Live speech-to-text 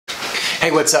Hey,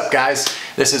 what's up guys?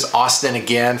 This is Austin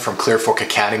again from Clearfork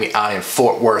Academy out in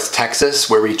Fort Worth,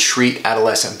 Texas, where we treat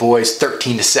adolescent boys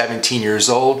 13 to 17 years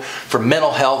old for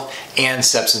mental health and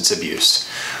substance abuse.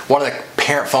 One of the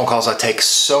parent phone calls I take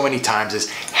so many times is,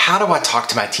 how do I talk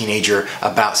to my teenager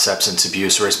about substance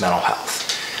abuse or his mental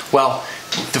health? Well,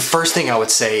 the first thing I would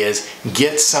say is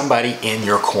get somebody in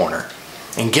your corner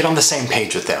and get on the same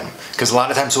page with them. Because a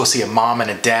lot of times we'll see a mom and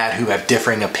a dad who have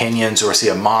differing opinions, or see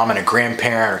a mom and a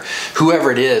grandparent, or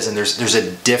whoever it is, and there's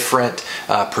a different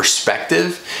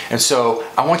perspective. And so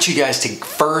I want you guys to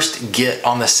first get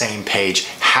on the same page.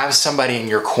 Have somebody in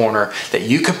your corner that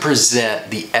you can present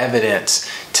the evidence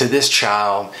to this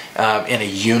child in a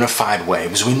unified way.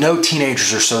 Because we know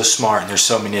teenagers are so smart and they're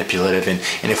so manipulative, and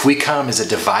if we come as a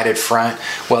divided front,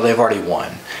 well, they've already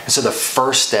won. And so the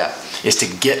first step is to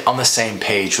get on the same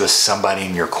page with somebody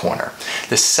in your corner.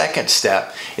 The second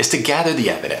step is to gather the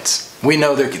evidence. We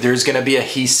know there's going to be a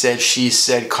he said, she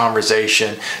said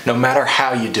conversation, no matter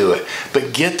how you do it.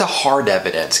 But get the hard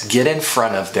evidence, get in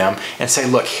front of them and say,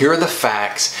 look, here are the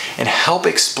facts, and help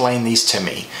explain these to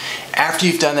me. After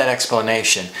you've done that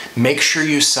explanation, make sure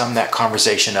you sum that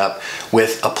conversation up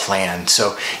with a plan.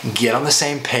 So get on the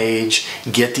same page,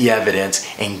 get the evidence,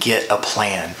 and get a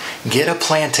plan. Get a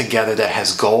plan together that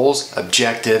has goals,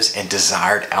 objectives, and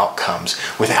desired outcomes.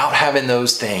 Without having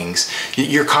those things,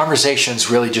 your conversation is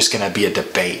really just going to be a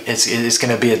debate. It's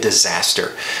going to be a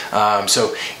disaster.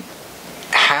 So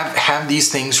have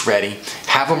these things ready,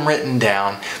 have them written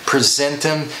down, present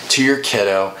them to your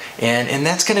kiddo, and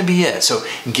that's going to be it. So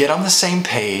get on the same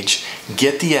page,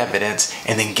 get the evidence,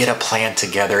 and then get a plan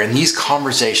together. And these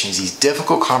conversations, these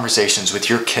difficult conversations with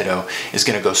your kiddo, is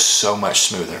going to go so much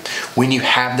smoother. When you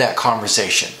have that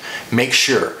conversation, make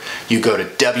sure you go to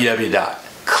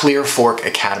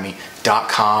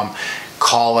www.clearforkacademy.com,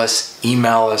 call us,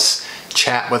 email us,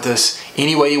 chat with us.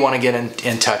 Any way you want to get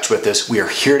in touch with us, we are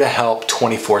here to help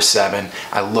 24/7.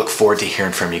 I look forward to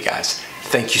hearing from you guys.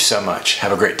 Thank you so much.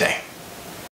 Have a great day.